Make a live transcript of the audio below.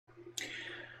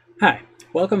Hi,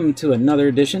 welcome to another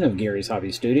edition of Gary's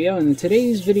Hobby Studio. In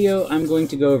today's video, I'm going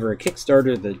to go over a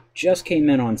Kickstarter that just came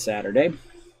in on Saturday,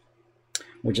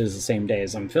 which is the same day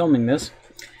as I'm filming this.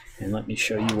 And let me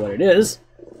show you what it is.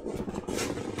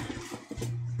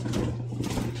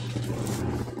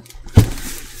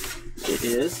 It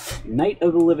is Night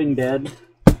of the Living Dead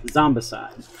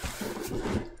Zombicide.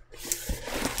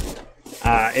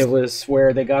 It was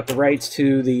where they got the rights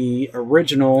to the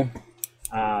original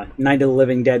Night of the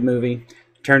Living Dead movie,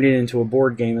 turned it into a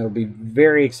board game. It'll be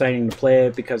very exciting to play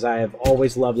it because I have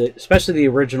always loved it, especially the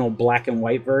original black and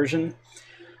white version.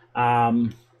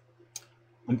 I'm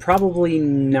probably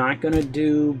not going to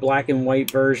do black and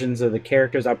white versions of the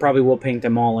characters. I probably will paint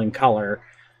them all in color,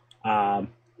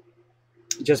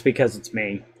 just because it's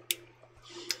me.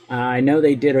 I know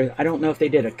they did I don't know if they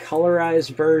did a colorized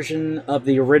version of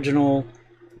the original,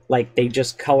 like they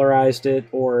just colorized it,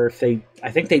 or if they, I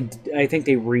think they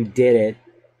redid it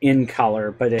in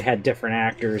color, but it had different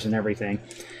actors and everything.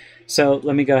 So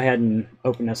let me go ahead and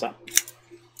open this up.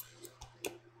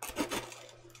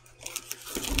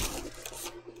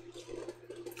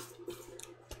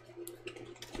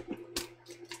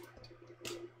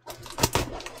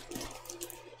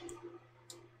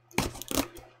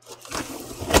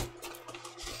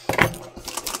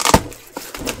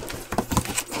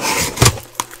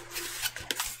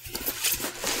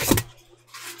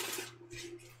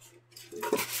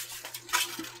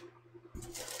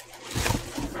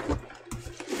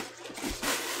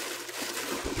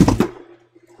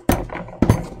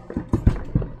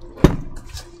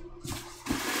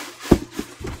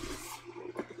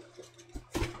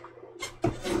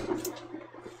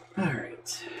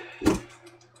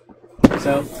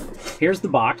 So here's the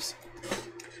box,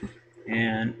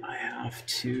 and I have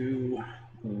to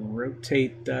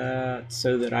rotate that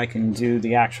so that I can do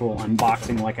the actual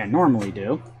unboxing like I normally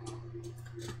do.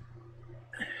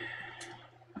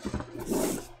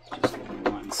 Just give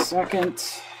me 1 second.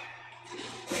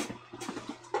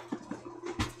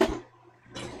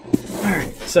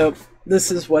 Alright, so this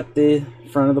is what the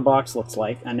front of the box looks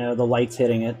like. I know the light's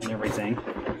hitting it and everything.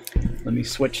 Let me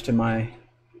switch to my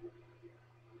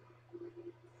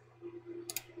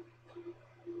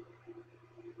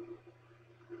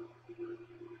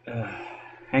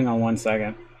hang on 1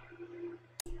 second.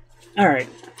 Alright,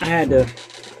 I had to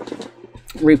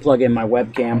replug in my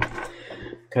webcam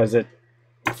because it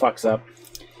fucks up.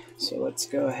 So let's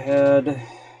go ahead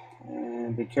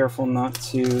and be careful not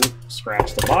to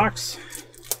scratch the box.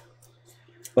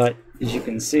 But as you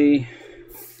can see,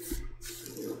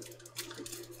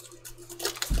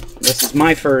 this is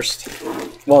my first,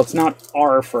 well, it's not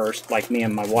our first, like me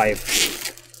and my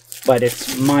wife, but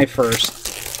it's my first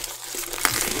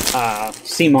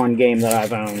CMON game that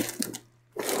I've owned.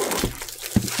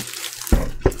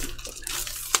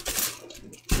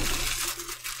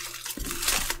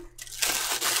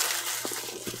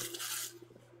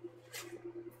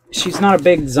 She's not a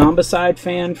big Zombicide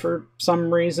fan for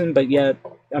some reason, but yet,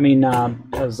 I mean,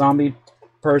 a zombie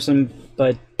person,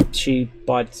 but she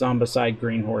bought Zombicide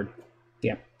Green Horde.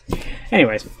 Yeah.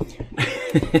 Anyways.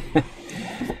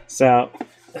 So,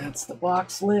 that's the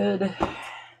box lid.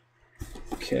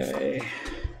 Okay.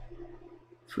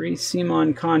 Free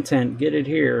CMON content. Get it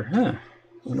here. Huh.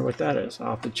 Wonder what that is.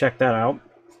 I'll have to check that out.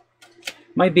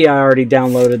 Might be I already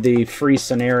downloaded the free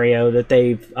scenario that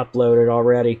they've uploaded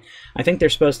already. I think they're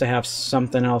supposed to have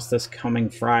something else this coming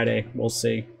Friday. We'll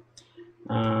see.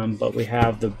 But we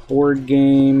have the board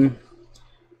game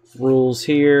rules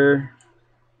here.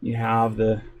 You have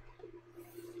the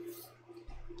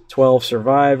 12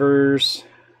 survivors.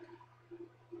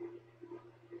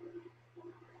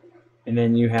 And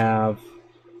then you have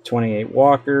 28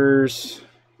 walkers.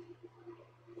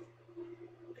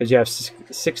 Because you have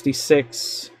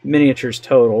 66 miniatures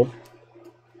total.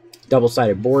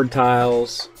 Double-sided board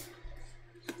tiles.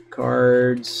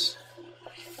 Cards.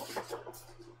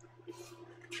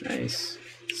 Nice.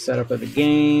 Setup of the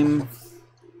game.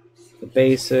 The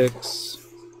basics.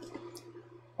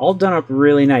 All done up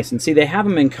really nice. And see, they have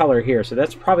them in color here, so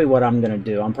that's probably what I'm going to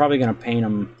do. I'm probably going to paint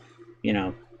them, you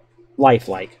know,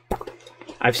 lifelike.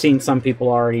 I've seen some people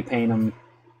already paint them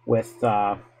with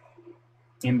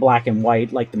in black and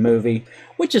white, like the movie,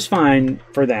 which is fine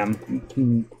for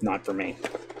them, not for me.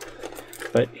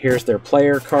 But here's their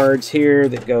player cards here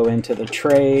that go into the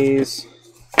trays.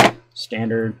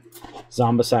 Standard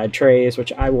Zombicide trays,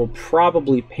 which I will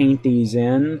probably paint these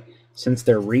in since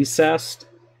they're recessed.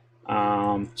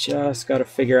 Just got to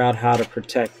figure out how to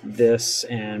protect this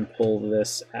and pull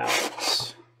this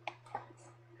out.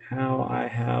 How, I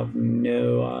have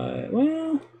no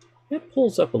well, it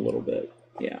pulls up a little bit.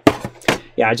 Yeah.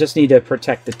 yeah, I just need to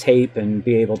protect the tape and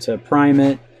be able to prime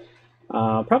it.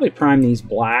 Probably prime these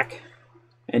black,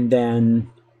 and then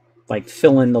like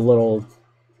fill in the little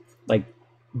like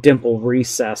dimple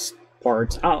recess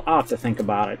parts. I'll have to think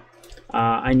about it.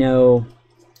 I know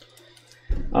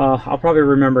I'll probably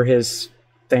remember his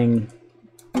thing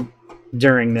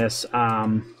during this.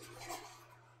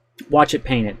 Watch it,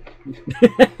 paint it.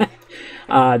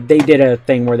 They did a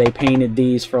thing where they painted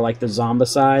these for like the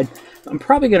Zombicide. I'm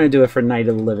probably going to do it for Night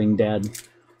of the Living Dead.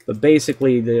 But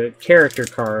basically the character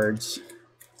cards,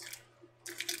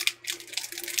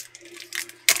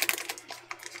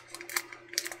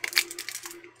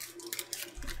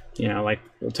 you know, like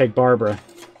we'll take Barbara,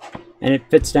 and it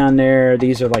fits down there.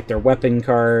 These are like their weapon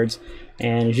cards,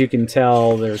 and as you can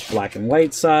tell, there's black and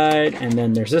white side, and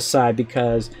then there's this side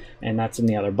because, and that's in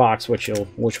the other box, which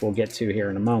we'll get to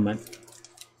here in a moment.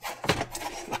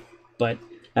 But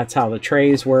that's how the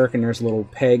trays work, and there's little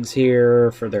pegs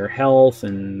here for their health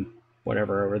and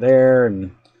whatever over there,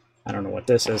 and I don't know what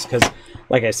this is because,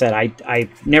 like I said, I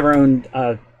never owned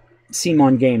a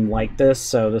CMON game like this,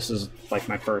 so this is like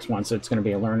my first one, so it's going to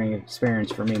be a learning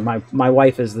experience for me. My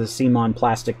wife is the CMON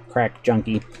plastic crack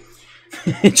junkie.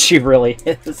 She really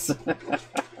is.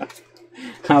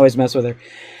 I always mess with her.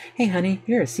 Hey honey,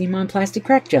 you're a CMON plastic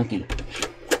crack junkie.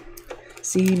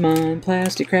 CMON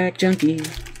plastic crack junkie.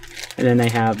 And then they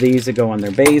have these that go on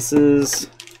their bases.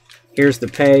 Here's the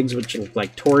pegs, which look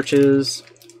like torches.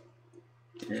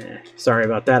 Sorry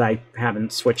about that. I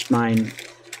haven't switched mine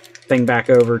thing back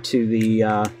over to the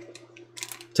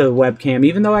webcam,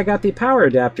 even though I got the power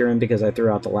adapter in because I threw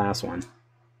out the last one.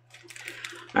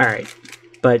 All right,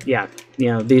 but yeah, you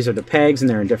know, these are the pegs, and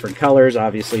they're in different colors,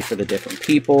 obviously for the different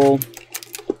people.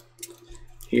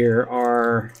 Here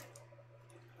are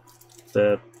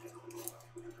the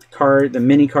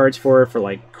mini cards for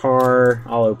like car.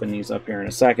 I'll open these up here in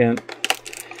a second.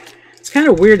 It's kind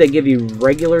of weird they give you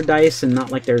regular dice and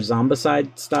not like their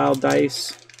Zombicide style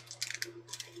dice.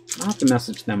 I'll have to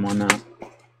message them on that.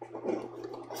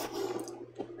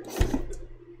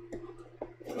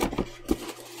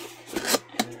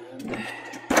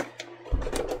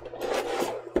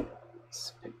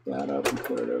 Let's pick that up and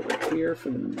put it over here for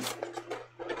them.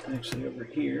 Actually over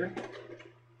here.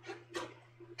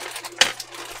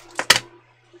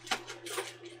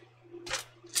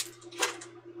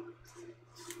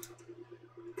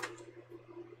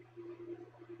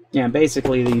 Yeah,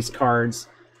 basically these cards,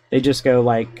 they just go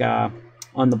like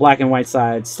on the black and white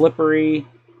side, slippery,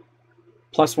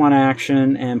 +1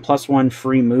 action, and +1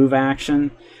 free move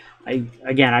action.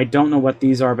 Again, I don't know what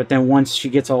these are, but then once she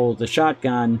gets hold of the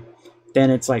shotgun, then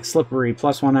it's like slippery,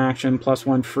 +1 action,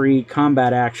 +1 free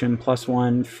combat action,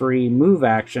 +1 free move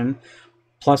action,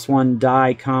 +1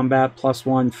 die combat,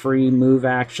 +1 free move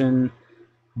action,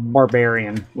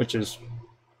 barbarian, which is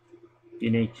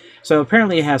unique. So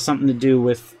apparently it has something to do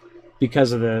with,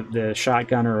 because of the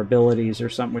shotgun or abilities or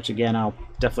something, which again, I'll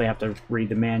definitely have to read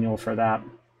the manual for that.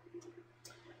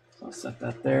 So I'll set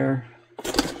that there.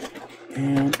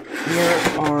 And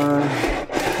here are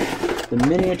the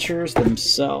miniatures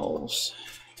themselves.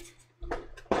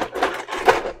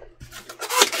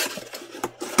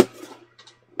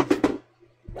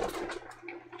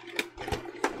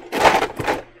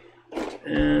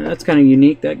 And that's kind of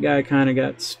unique. That guy kind of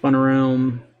got spun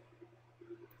around.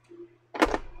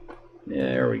 Yeah,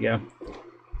 there we go.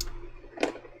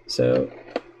 So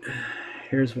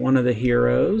here's one of the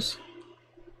heroes.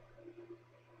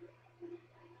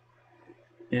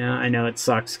 Yeah, I know it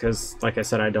sucks because, like I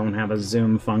said, I don't have a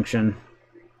zoom function.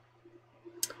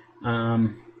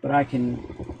 But I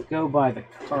can go by the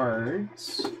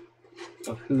cards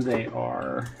of who they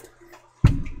are.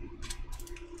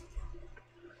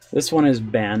 This one is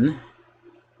Ben,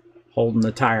 holding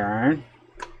the tire iron.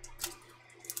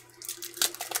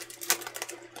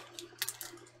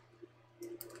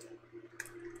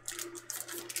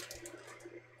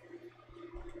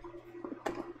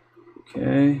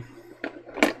 Okay.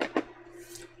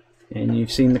 And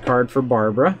you've seen the card for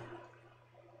Barbara.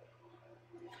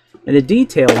 And the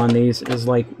detail on these is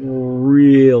like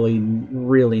really,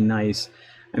 really nice.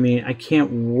 I mean, I can't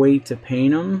wait to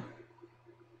paint them.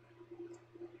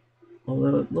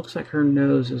 Although it looks like her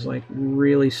nose is like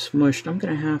really smushed. I'm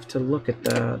going to have to look at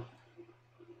that.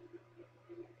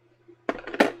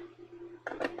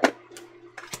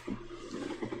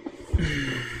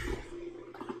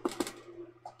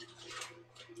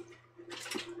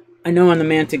 I know on the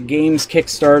Mantic Games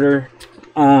Kickstarter,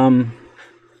 oh,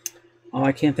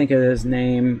 I can't think of his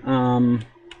name.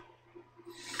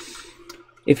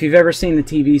 If you've ever seen the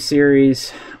TV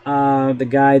series the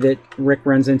guy that Rick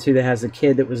runs into that has a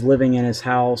kid that was living in his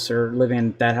house, or living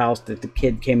in that house, that the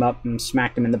kid came up and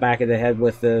smacked him in the back of the head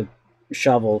with the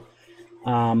shovel.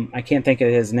 I can't think of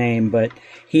his name, but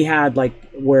he had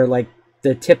like where like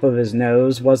the tip of his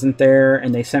nose wasn't there,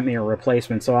 and they sent me a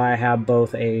replacement. So I have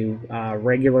both a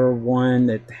regular one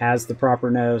that has the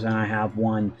proper nose, and I have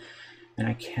one, and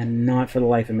I cannot for the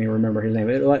life of me remember his name.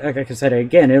 Like I said,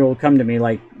 again, it'll come to me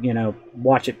like, you know,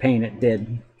 Watch It Paint, it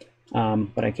did.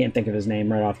 But I can't think of his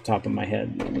name right off the top of my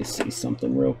head. Let me see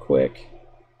something real quick.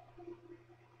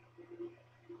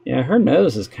 Yeah, her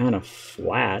nose is kind of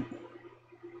flat.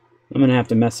 I'm going to have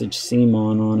to message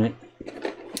Simon on it.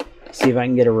 See if I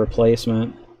can get a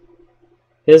replacement.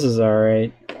 His is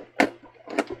alright.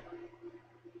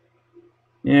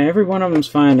 Yeah, every one of them's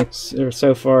fine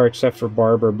so far except for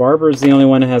Barbara. Barbara's the only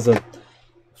one that has a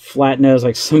flat nose,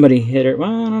 like somebody hit her.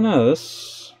 Well, I don't know.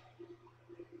 This,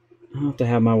 I'll have to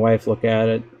have my wife look at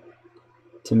it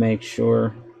to make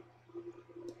sure.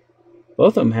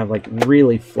 Both of them have like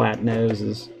really flat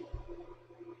noses.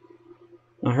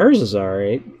 Now hers is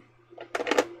alright.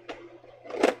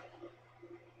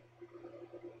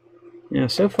 Yeah,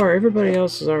 so far everybody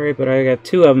else is alright, but I got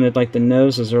two of them that like the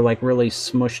noses are like really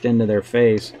smushed into their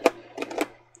face.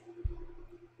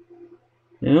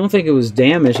 And I don't think it was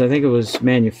damaged, I think it was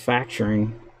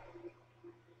manufacturing.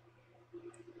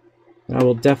 I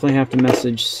will definitely have to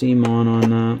message Simon on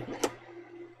that.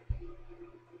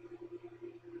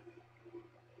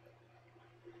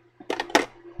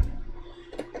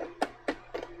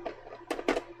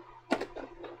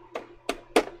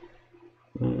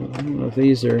 I don't know if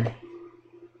these are...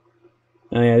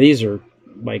 Oh yeah, these are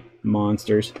like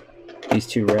monsters. These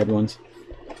two red ones.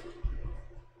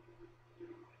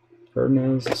 Her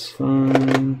nose is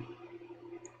fine.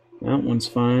 That one's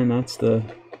fine. That's the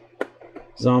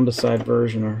Zombicide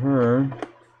version of her.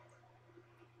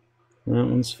 That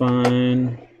one's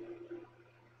fine.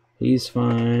 He's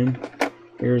fine.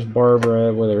 Here's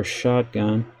Barbara with her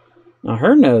shotgun. Now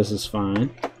her nose is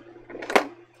fine.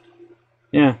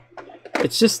 Yeah.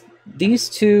 It's just these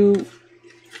two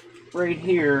right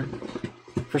here,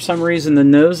 for some reason the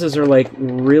noses are like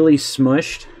really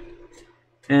smushed,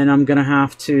 and I'm gonna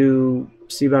have to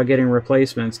see about getting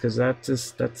replacements because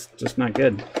that's just not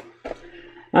good.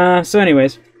 So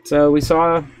anyways, so we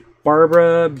saw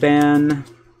Barbara, Ben.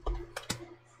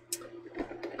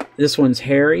 This one's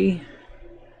Harry.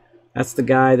 That's the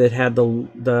guy that had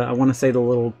the I want to say the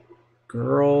little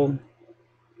girl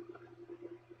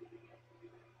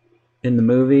in the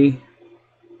movie.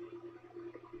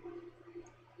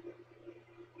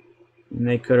 And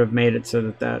they could have made it so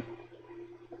that that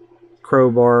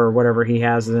crowbar or whatever he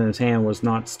has in his hand was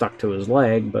not stuck to his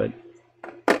leg, but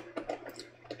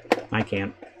I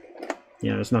can't. You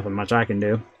know, there's nothing much I can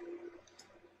do.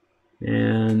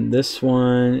 And this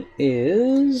one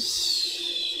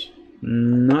is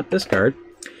not this card.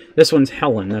 This one's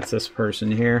Helen. That's this person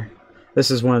here.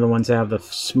 This is one of the ones that have the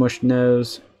smushed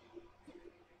nose.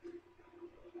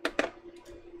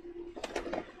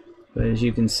 But as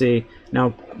you can see,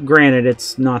 now granted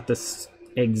it's not the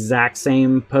exact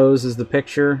same pose as the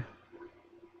picture.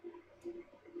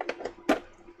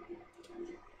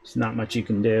 There's not much you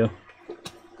can do.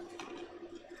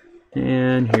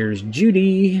 And here's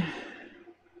Judy.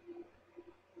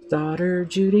 Daughter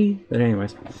Judy. But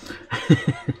anyways.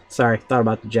 Sorry, thought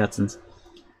about the Jetsons.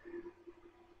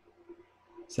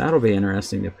 So that'll be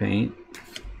interesting to paint.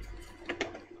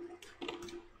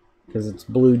 Because it's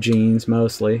blue jeans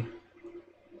mostly.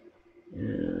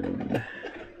 And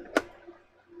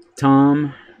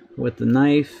Tom with the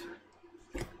knife.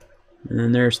 And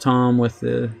then there's Tom with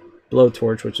the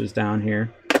blowtorch, which is down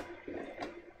here.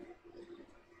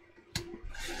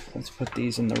 Let's put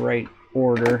these in the right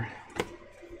order.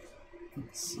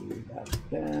 Let's see, that's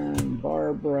Ben,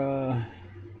 Barbara,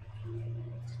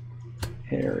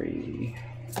 Harry,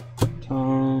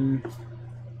 Tom,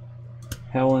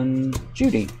 Helen,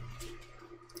 Judy.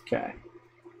 Okay.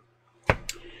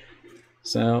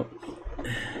 So,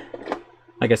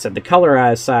 like I said, the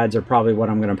colorized sides are probably what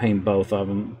I'm going to paint both of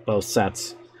them, both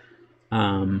sets.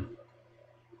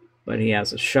 But he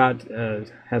has a shot,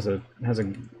 has a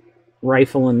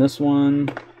rifle in this one.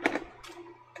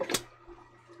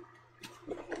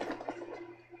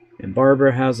 And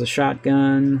Barbara has a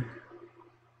shotgun.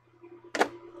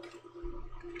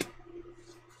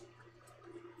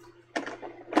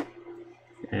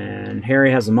 And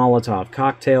Harry has a Molotov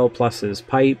cocktail plus his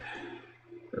pipe,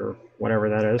 or whatever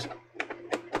that is.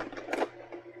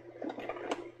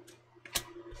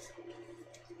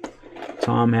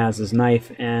 Tom has his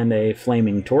knife and a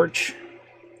flaming torch.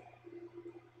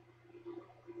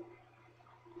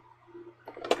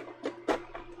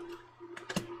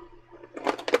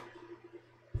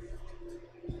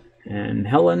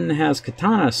 Helen has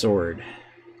katana sword.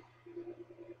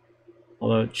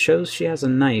 Although it shows she has a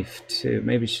knife too.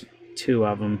 Maybe two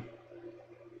of them.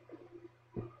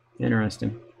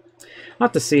 Interesting. I'll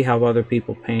have to see how other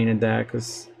people painted that,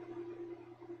 because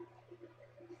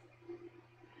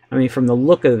I mean, from the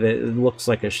look of it, it looks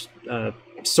like a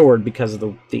sword because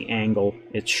of the angle.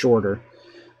 It's shorter,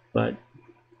 but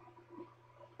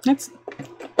that's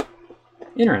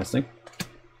interesting.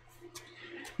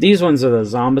 These ones are the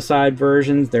Zombicide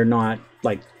versions. They're not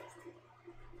like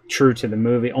true to the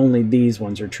movie. Only these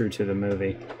ones are true to the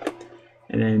movie.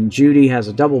 And then Judy has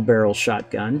a double barrel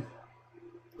shotgun.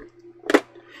 And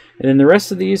then the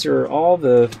rest of these are all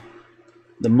the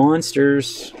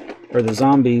monsters or the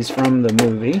zombies from the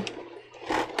movie.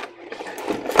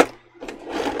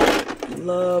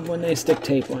 Love when they stick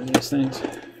tape on these things.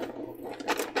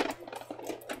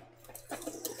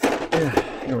 Yeah,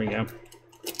 there we go.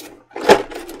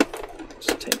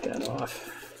 Just take that off.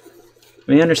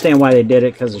 I mean, I understand why they did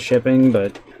it because of shipping,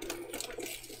 but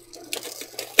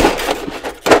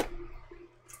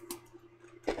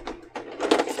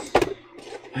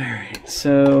alright,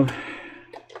 so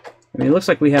I mean, it looks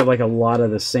like we have like a lot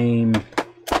of the same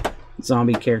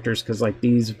zombie characters, because like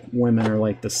these women are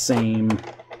like the same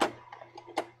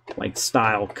like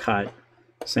style cut.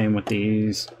 Same with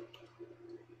these.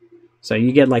 So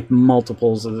you get like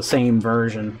multiples of the same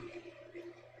version.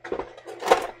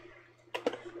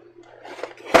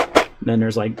 Then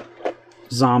there's like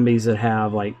zombies that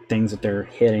have like things that they're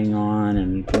hitting on,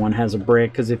 and one has a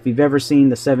brick, because if you've ever seen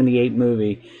the '78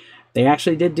 movie, they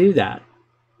actually did do that.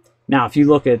 Now, if you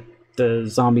look at the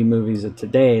zombie movies of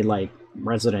today, like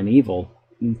Resident Evil,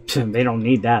 they don't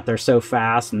need that. They're so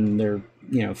fast, and they're,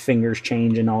 you know, fingers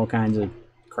changing all kinds of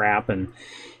crap, and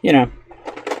you know,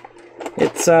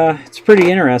 it's pretty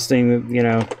interesting, you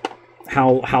know,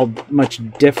 how much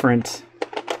different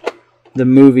the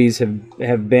movies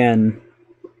have been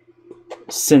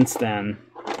since then,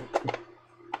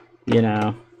 you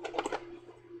know.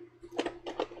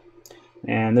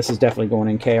 And this is definitely going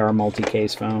in KR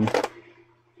multi-case foam,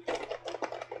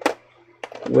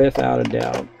 without a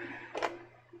doubt.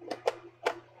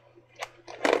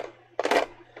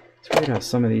 It's weird how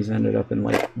some of these ended up in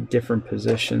like different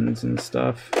positions and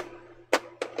stuff.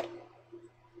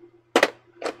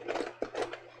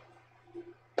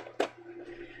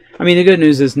 I mean, the good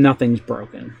news is nothing's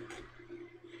broken.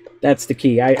 That's the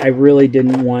key. I really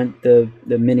didn't want the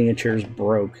miniatures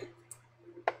broke.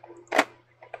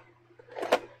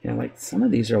 Yeah, like some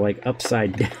of these are like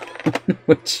upside down,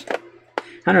 which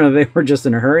I don't know if they were just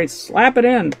in a hurry. Slap it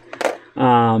in.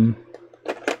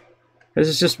 This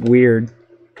is just weird.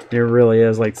 It really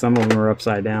is. Like some of them are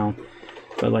upside down,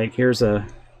 but like here's a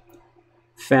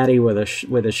fatty with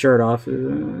a shirt off.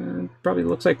 Probably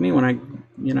looks like me when I,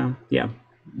 you know, yeah,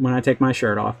 when I take my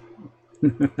shirt off.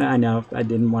 I know I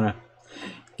didn't want to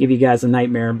give you guys a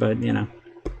nightmare, but you know.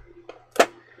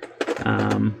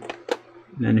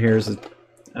 And here's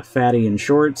a fatty in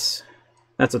shorts.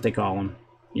 That's what they call them,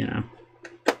 you know.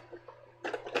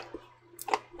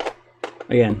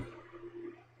 Again,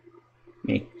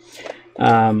 me.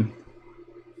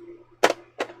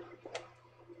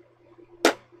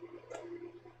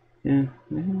 Yeah, it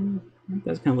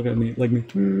does kind of look at me like me.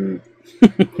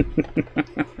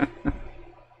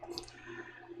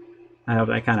 I hope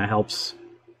that kind of helps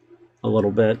a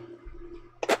little bit.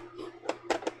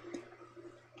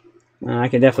 I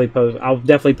can definitely post. I'll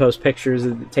definitely post pictures.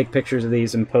 Take pictures of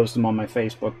these and post them on my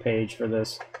Facebook page for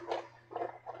this.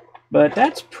 But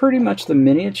that's pretty much the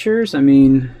miniatures. I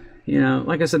mean, you know,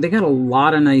 like I said, they got a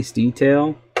lot of nice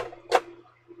detail,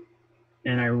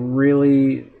 and I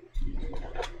really,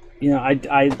 you know,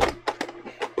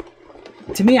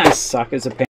 to me, I suck as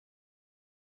a painter.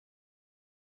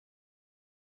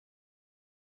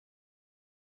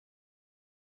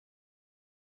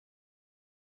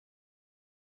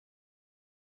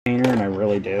 And I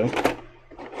really do.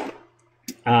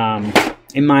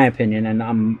 In my opinion, and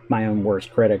I'm my own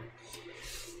worst critic.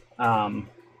 But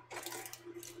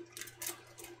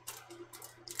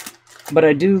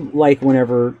I do like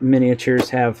whenever miniatures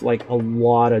have like a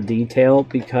lot of detail,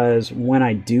 because when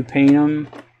I do paint them,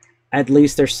 at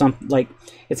least there's some, like,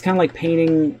 it's kind of like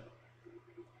painting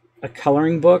a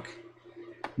coloring book.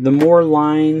 The more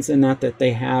lines and that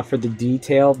they have for the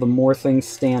detail, the more things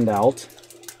stand out.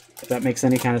 If that makes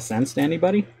any kind of sense to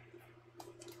anybody.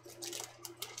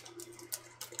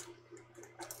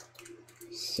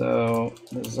 So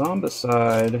the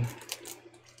Zombicide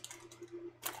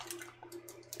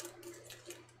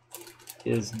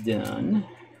is done.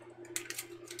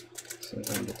 So I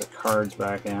can get the cards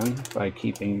back in by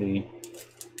keeping the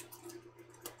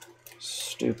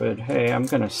stupid. Hey, I'm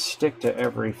gonna stick to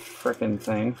every frickin'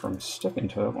 thing from sticking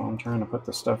to it while I'm trying to put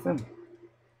the stuff in.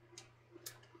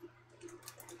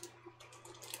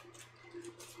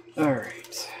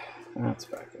 Alright, that's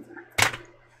back in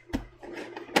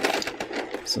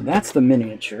there. So that's the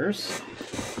miniatures.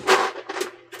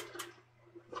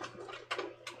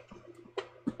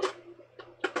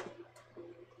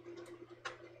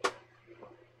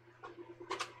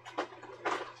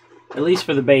 At least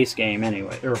for the base game,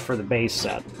 anyway, or for the base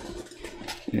set.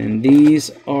 And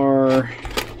these are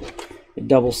the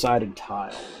double-sided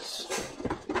tiles.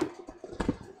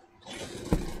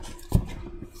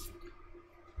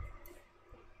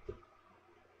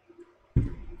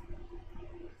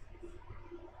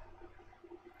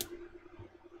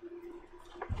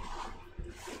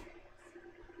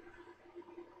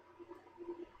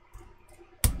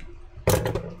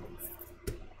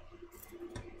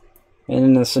 And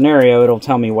in the scenario, it'll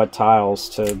tell me what tiles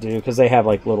to do, because they have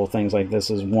like little things like this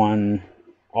is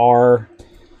 1R.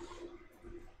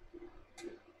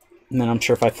 And then I'm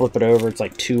sure if I flip it over, it's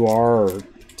like 2R or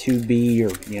 2B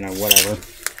or, you know, whatever.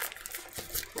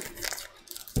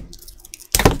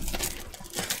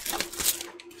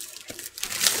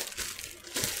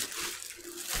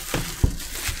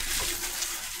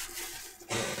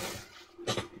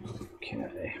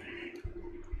 Okay.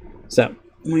 So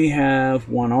we have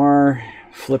 1R,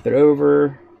 flip it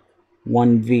over,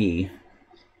 1V.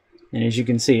 And as you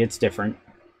can see, it's different.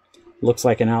 Looks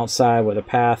like an outside with a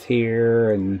path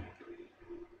here, and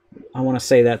I want to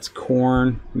say that's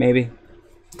corn, maybe.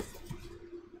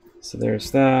 So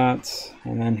there's that.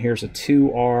 And then here's a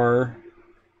 2R.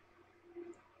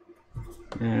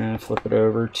 And flip it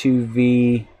over,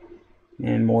 2V,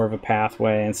 and more of a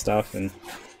pathway and stuff. And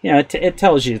yeah, it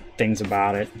tells you things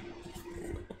about it.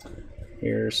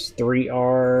 Here's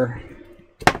 3R,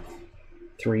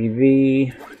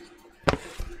 3V,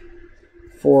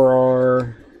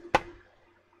 4R,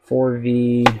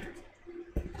 4V,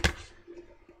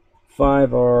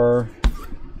 5R,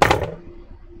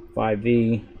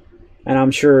 5V, and I'm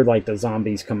sure like the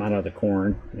zombies come out of the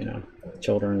corn, you know,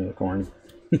 children of the corn.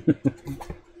 And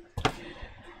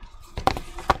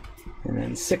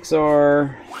then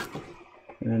 6R,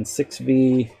 and then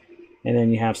 6V. And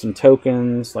then you have some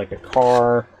tokens, like a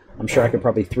car. I'm sure I could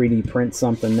probably 3D print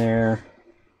something there.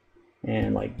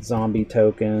 And like zombie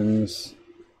tokens.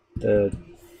 The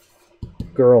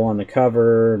girl on the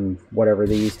cover and whatever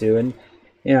these do. And,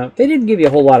 you know, they didn't give you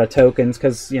a whole lot of tokens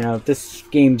because, you know, this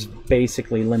game's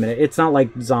basically limited. It's not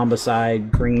like Zombicide,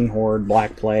 Green Horde,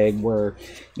 Black Plague, where,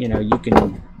 you know, you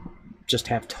can just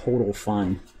have total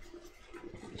fun.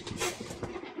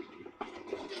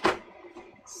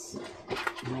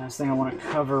 The last thing I want to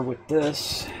cover with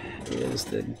this is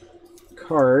the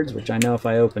cards, which I know if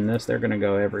I open this, they're going to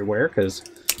go everywhere, because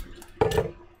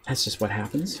that's just what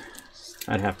happens.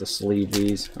 I'd have to sleeve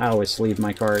these. I always sleeve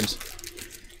my cards.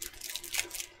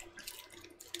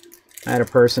 I had a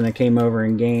person that came over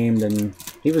and gamed, and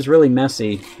he was really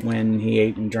messy when he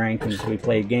ate and drank and we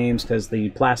played games, because the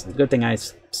plastic, good thing I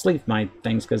sleeved my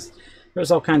things, because there was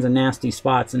all kinds of nasty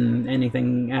spots, and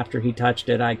anything after he touched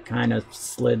it, I kind of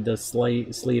slid the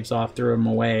sleeves off, threw them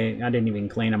away. I didn't even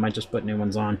clean them. I just put new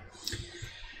ones on.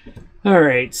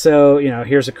 Alright, so, you know,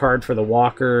 here's a card for the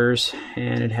walkers,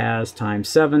 and it has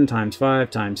 ×7,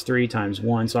 ×5, ×3,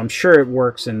 ×1. So I'm sure it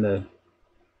works in the...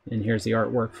 And here's the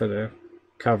artwork for the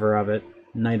cover of it.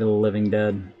 Night of the Living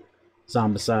Dead,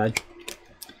 Zombicide.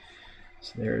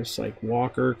 So there's, like,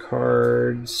 walker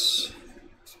cards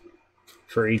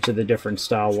for each of the different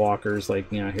style walkers.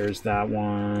 Like, you know, here's that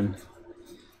one.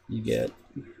 You get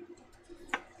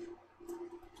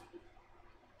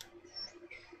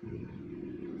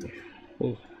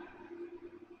ooh,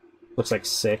 looks like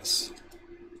 6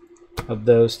 of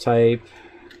those type.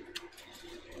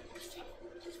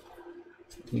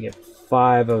 You get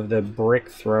 5 of the brick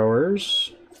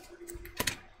throwers.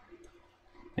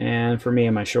 And for me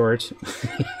and my shorts.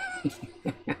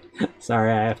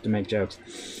 Sorry, I have to make jokes.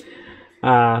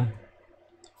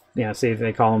 Yeah, see if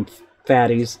they call them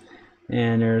fatties.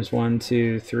 And there's 1,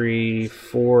 2, 3,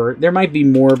 4. There might be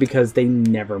more because they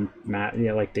never match. You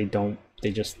know, like they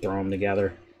just throw them together.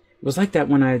 It was like that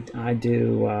when I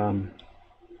do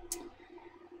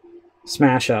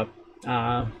Smash Up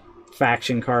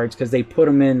faction cards, because they put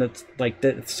them in. That's like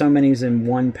so many's in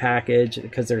one package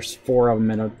because there's 4 of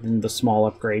them in the small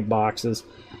upgrade boxes,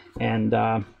 and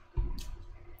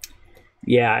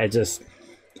yeah, it's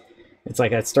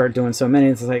like I start doing so many,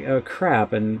 it's like, oh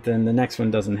crap, and then the next one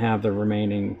doesn't have the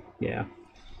remaining, yeah.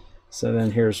 So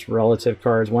then here's relative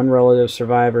cards. 1 relative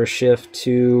survivor, shift,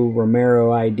 2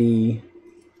 Romero ID.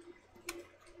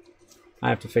 I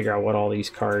have to figure out what all these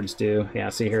cards do. Yeah,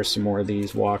 see, here's some more of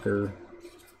these walker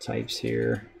types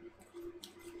here.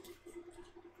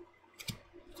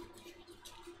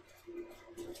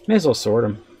 May as well sort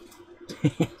them.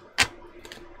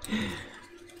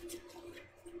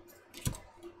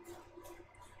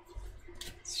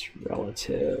 It's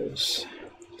relatives.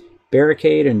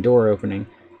 Barricade and door opening.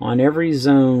 On every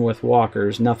zone with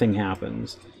walkers, nothing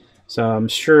happens. So I'm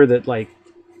sure that, like,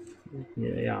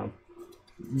 yeah,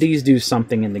 these do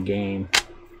something in the game.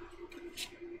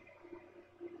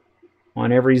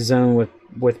 On every zone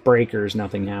with breakers,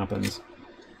 nothing happens.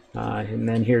 And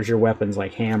then here's your weapons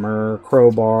like hammer,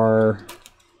 crowbar,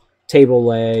 table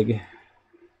leg.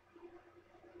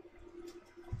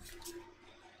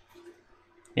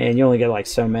 And you only get like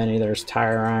so many. There's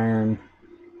tire iron,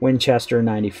 Winchester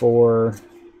 94.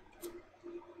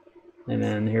 And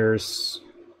then here's,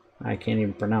 I can't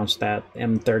even pronounce that,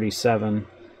 M37.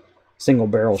 Single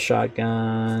barrel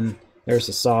shotgun. There's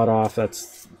the sawed off.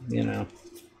 That's, you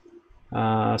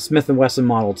know. Smith & Wesson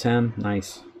Model 10.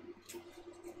 Nice.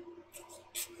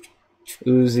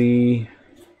 Uzi,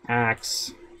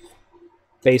 axe,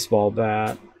 baseball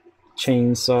bat,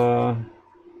 chainsaw,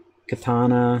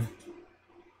 katana,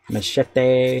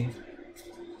 machete,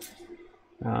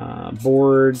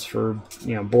 boards for,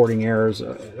 you know, boarding arrows.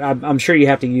 I'm sure you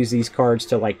have to use these cards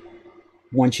to, like,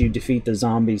 once you defeat the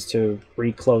zombies, to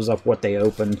re-close up what they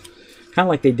opened, kind of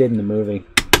like they did in the movie.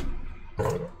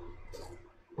 So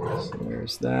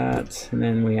there's that, and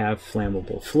then we have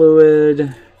flammable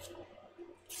fluid.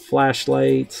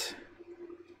 Flashlight.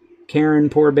 Karen,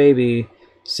 poor baby.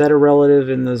 Set a relative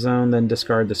in the zone, then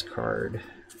discard this card.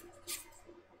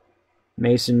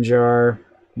 Mason jar.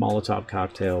 Molotov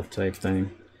cocktail type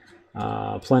thing.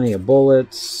 Plenty of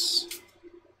bullets.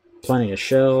 Plenty of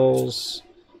shells.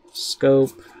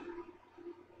 Scope.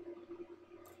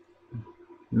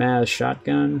 Maz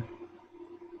shotgun.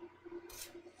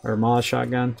 Or Maz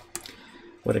shotgun.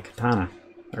 With a katana.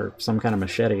 Or some kind of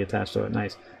machete attached to it.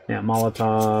 Nice. Yeah,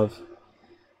 Molotov,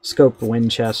 scoped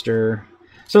Winchester.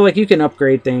 So, like, you can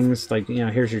upgrade things. Like, you know,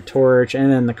 here's your torch, and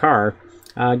then the car.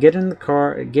 Get in the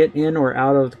car. Get in or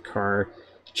out of the car.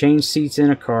 Change seats in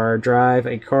a car. Drive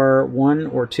a car 1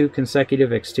 or 2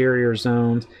 consecutive exterior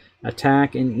zones.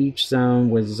 Attack in each zone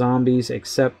with zombies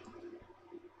except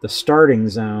the starting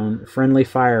zone. Friendly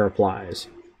fire applies.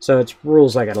 So it's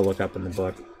rules I got to look up in the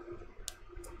book.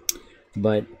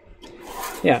 But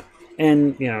yeah.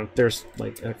 And, you know, there's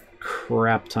like a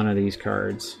crap ton of these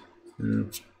cards.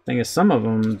 And the thing is, some of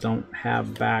them don't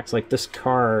have backs. Like this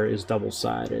car is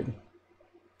double-sided.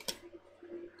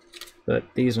 But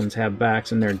these ones have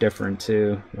backs, and they're different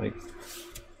too. Like,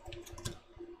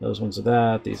 those ones are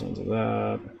that, these ones are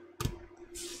that.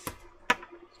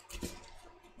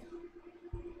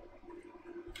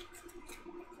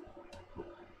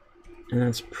 And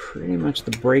that's pretty much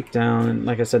the breakdown. And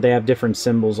like I said, they have different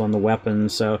symbols on the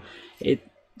weapons, so it,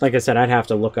 like I said, I'd have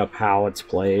to look up how it's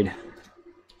played.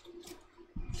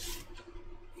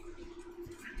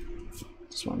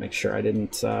 Just want to make sure I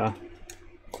didn't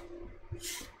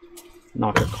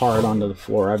knock a card onto the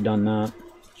floor. I've done that.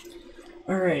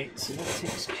 Alright, so that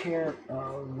takes care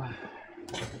of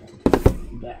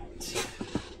that.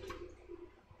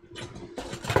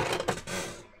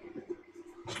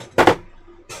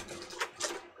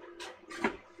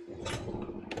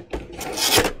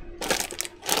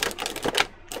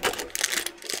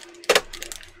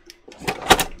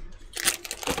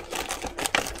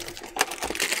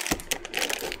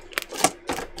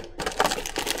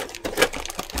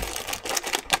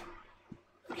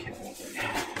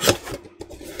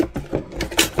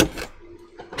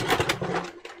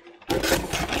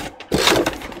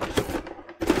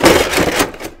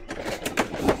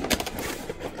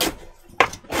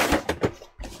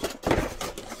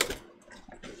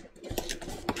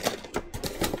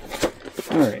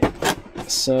 Alright,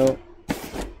 so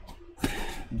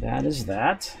that is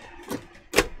that.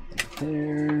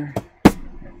 There,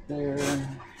 right there,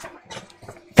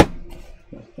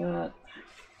 like that.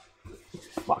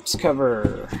 Box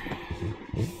cover.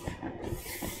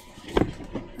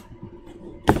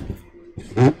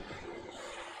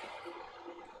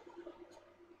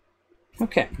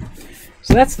 Okay,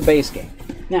 so that's the base game.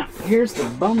 Now, here's the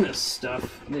bonus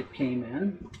stuff that came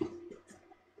in.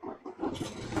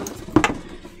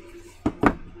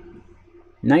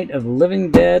 Night of Living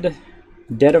Dead,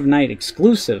 Dead of Night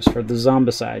exclusives for the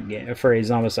Zombicide game, for a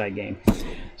Zombicide game.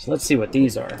 So let's see what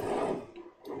these are.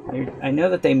 I know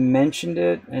that they mentioned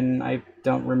it, and I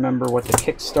don't remember what the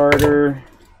Kickstarter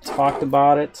talked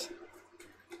about it.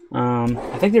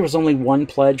 I think there was only one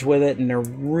pledge with it, and there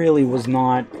really was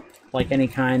not like any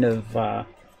kind of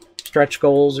stretch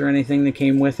goals or anything that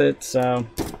came with it, so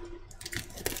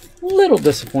a little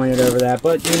disappointed over that.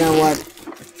 But you know what?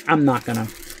 I'm not gonna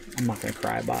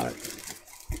cry about it.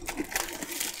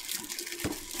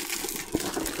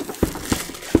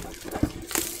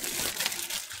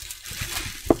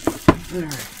 All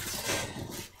right.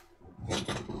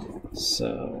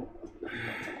 So.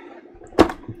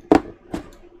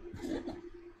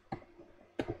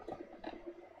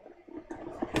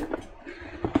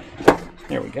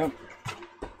 There we go.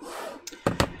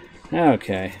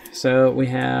 Okay, so we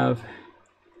have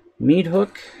Meat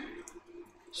Hook.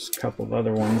 Just a couple of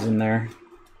other ones in there.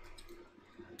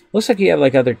 Looks like you have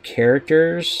like other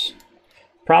characters.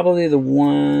 Probably the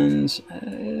ones... I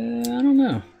don't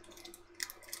know.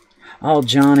 Oh,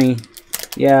 Johnny.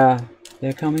 Yeah,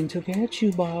 they're coming to get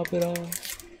you, Barbara.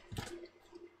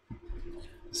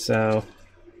 So,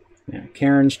 yeah,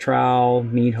 Karen's Trowel,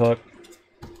 Meat Hook.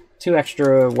 2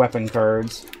 extra weapon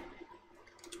cards.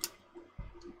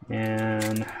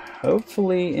 And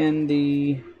hopefully in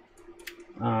the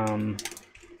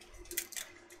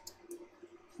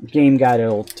game guide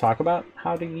it'll talk about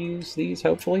how to use these,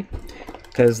 hopefully.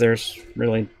 Because there's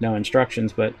really no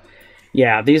instructions, but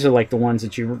yeah, these are like the ones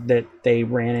that they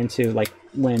ran into, like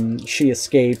when she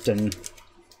escaped, and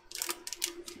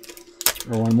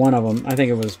or when one of them, I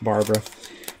think it was Barbara,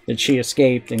 that she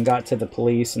escaped and got to the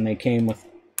police, and they came with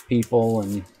people,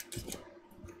 and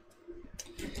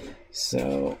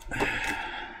so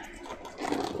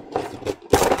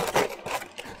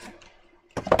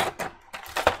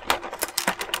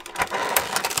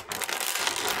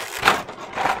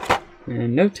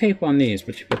and no tape on these,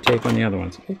 but you put tape on the other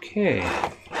ones. Okay.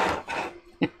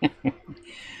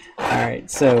 Alright,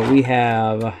 so we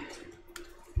have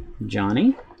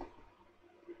Johnny.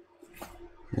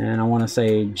 And I want to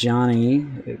say Johnny,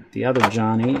 the other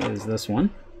Johnny is this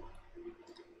one.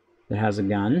 That has a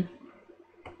gun.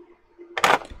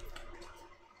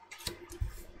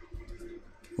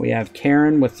 We have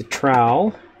Karen with the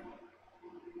trowel.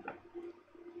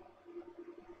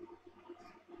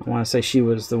 I want to say she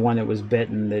was the one that was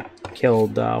bitten that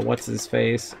killed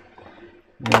what's-his-face.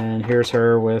 And here's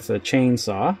her with a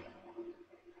chainsaw.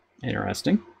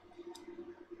 Interesting.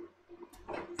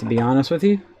 To be honest with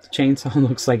you, the chainsaw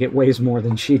looks like it weighs more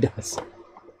than she does.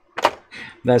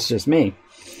 That's just me.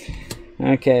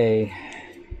 Okay.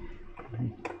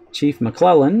 Chief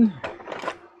McClellan.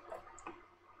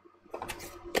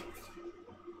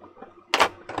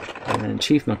 And then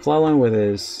Chief McClellan with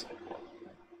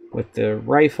the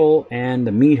rifle and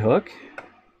the meat hook.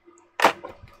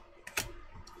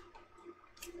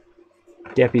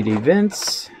 Deputy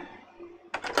Vince.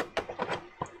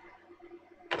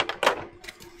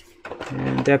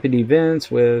 And Deputy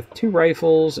Vince with 2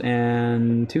 rifles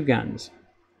and 2 guns.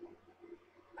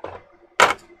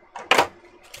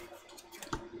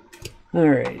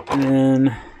 Alright, and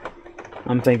then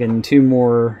I'm thinking 2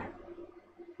 more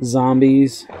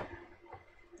zombies.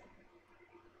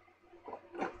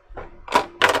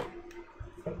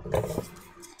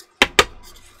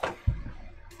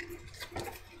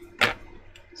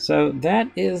 So that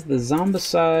is the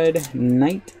Zombicide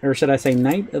Night, or should I say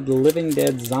Night of the Living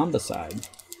Dead Zombicide.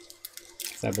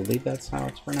 Because I believe that's how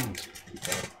it's pronounced.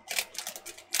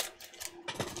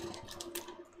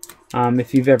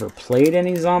 If you've ever played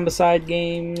any Zombicide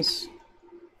games,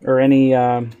 or any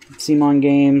CMON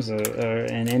games,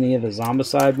 and any of the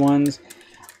Zombicide ones,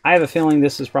 I have a feeling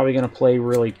this is probably going to play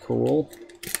really cool.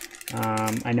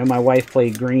 I know my wife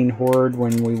played Green Horde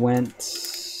when we went...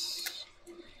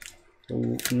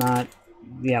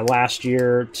 last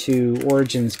year to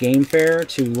Origins Game Fair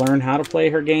to learn how to play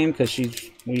her game, because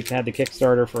we've had the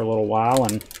Kickstarter for a little while,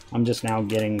 and I'm just now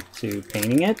getting to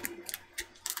painting it.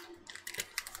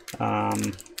 I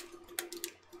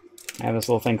have this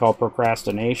little thing called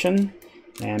procrastination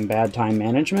and bad time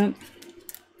management,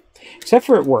 except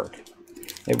for at work.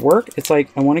 At work, it's like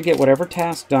I want to get whatever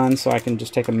task done so I can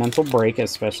just take a mental break,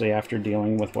 especially after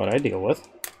dealing with what I deal with.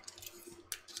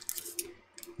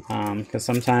 Because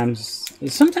sometimes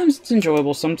it's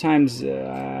enjoyable. Sometimes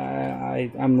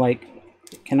I'm like,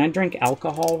 can I drink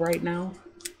alcohol right now?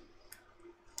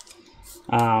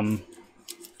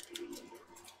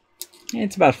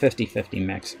 It's about 50-50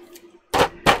 mix.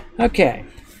 Okay.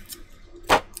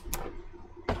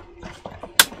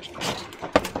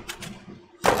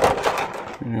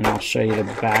 And then I'll show you the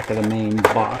back of the main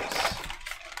box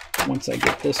once I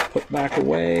get this put back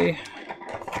away.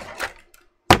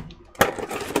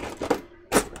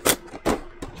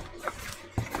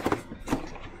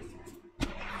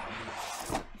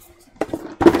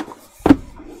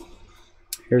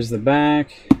 Here's the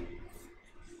back.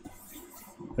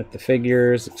 with the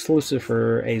figures, exclusive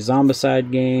for a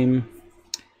Zombicide game.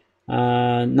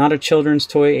 Not a children's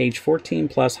toy, age 14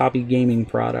 plus, hobby gaming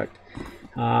product.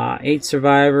 8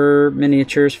 Survivor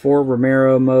miniatures, 4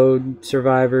 Romero mode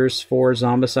survivors, 4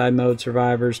 Zombicide mode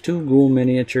survivors, 2 Ghoul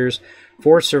miniatures,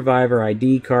 4 Survivor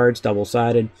ID cards,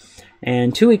 double-sided,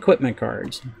 and 2 equipment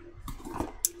cards,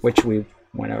 which we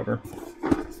went over.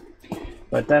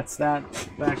 But that's that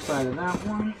backside of that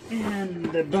one, and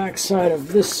the backside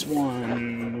of this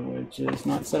one, which is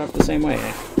not set up the same way.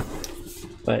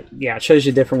 But yeah, it shows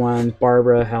you different ones.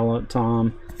 Barbara, Helen,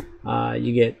 Tom.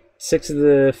 You get 6 of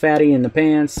the fatty in the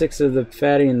pants, 6 of the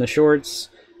fatty in the shorts,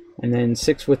 and then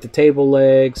 6 with the table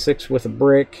leg, 6 with a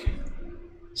brick,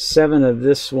 7 of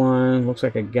this one, looks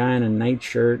like a guy in a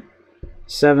nightshirt,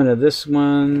 7 of this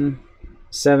one,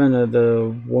 7 of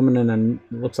the woman in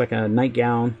a, looks like a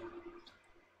nightgown.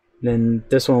 Then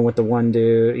this one with the one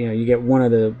dude, you know, you get one of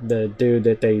the dude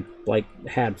that they like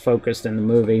had focused in the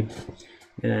movie.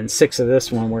 And then 6 of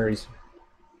this one where he's,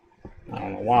 I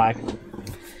don't know why.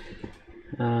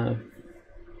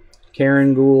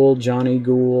 Karen Ghoul, Johnny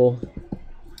Ghoul.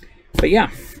 But yeah,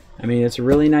 I mean, it's a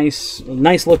really nice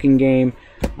looking game.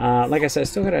 Like I said, I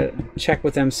still gotta check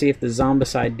with them, see if the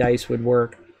Zombicide dice would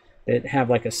work. That have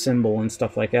like a symbol and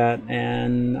stuff like that.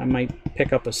 And I might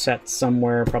pick up a set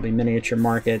somewhere, probably Miniature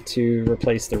Market, to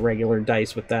replace the regular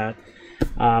dice with that.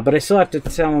 But I still have to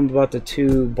tell them about the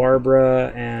 2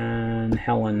 Barbara and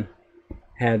Helen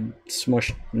had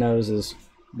smushed noses.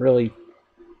 Really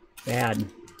bad,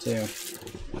 too.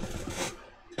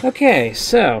 Okay,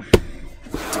 so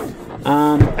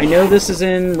I know this is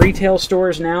in retail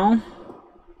stores now.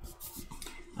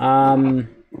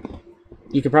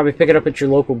 You could probably pick it up at your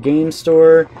local game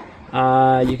store.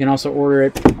 You can also order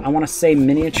it. I want to say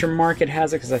Miniature Market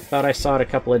has it because I thought I saw it a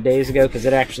couple of days ago because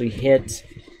it actually hit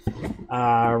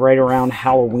right around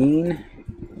Halloween.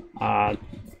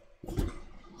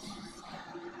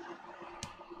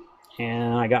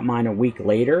 And I got mine a week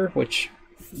later, which,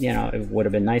 you know, it would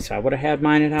have been nice if I would have had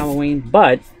mine at Halloween,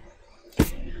 but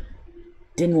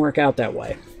didn't work out that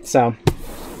way. So,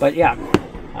 but yeah,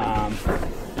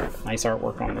 nice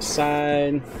artwork on the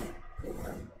side.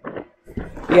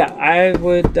 Yeah, I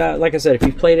would, like I said, if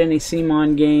you've played any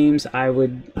CMON games, I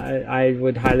would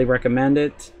highly recommend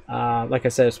it. Like I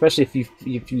said, especially if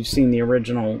you've seen the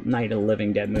original Night of the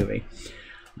Living Dead movie.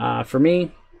 For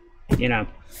me, you know,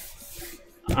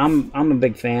 I'm a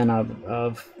big fan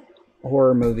of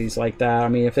horror movies like that. I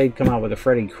mean, if they'd come out with a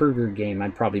Freddy Krueger game,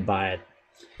 I'd probably buy it.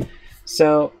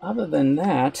 So, other than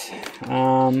that,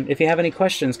 if you have any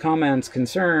questions, comments,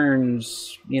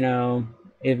 concerns, you know,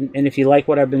 and if you like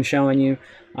what I've been showing you,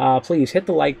 please hit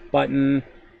the like button,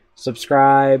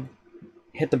 subscribe,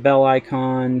 hit the bell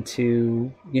icon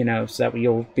to, you know, so that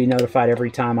you'll be notified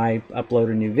every time I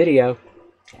upload a new video.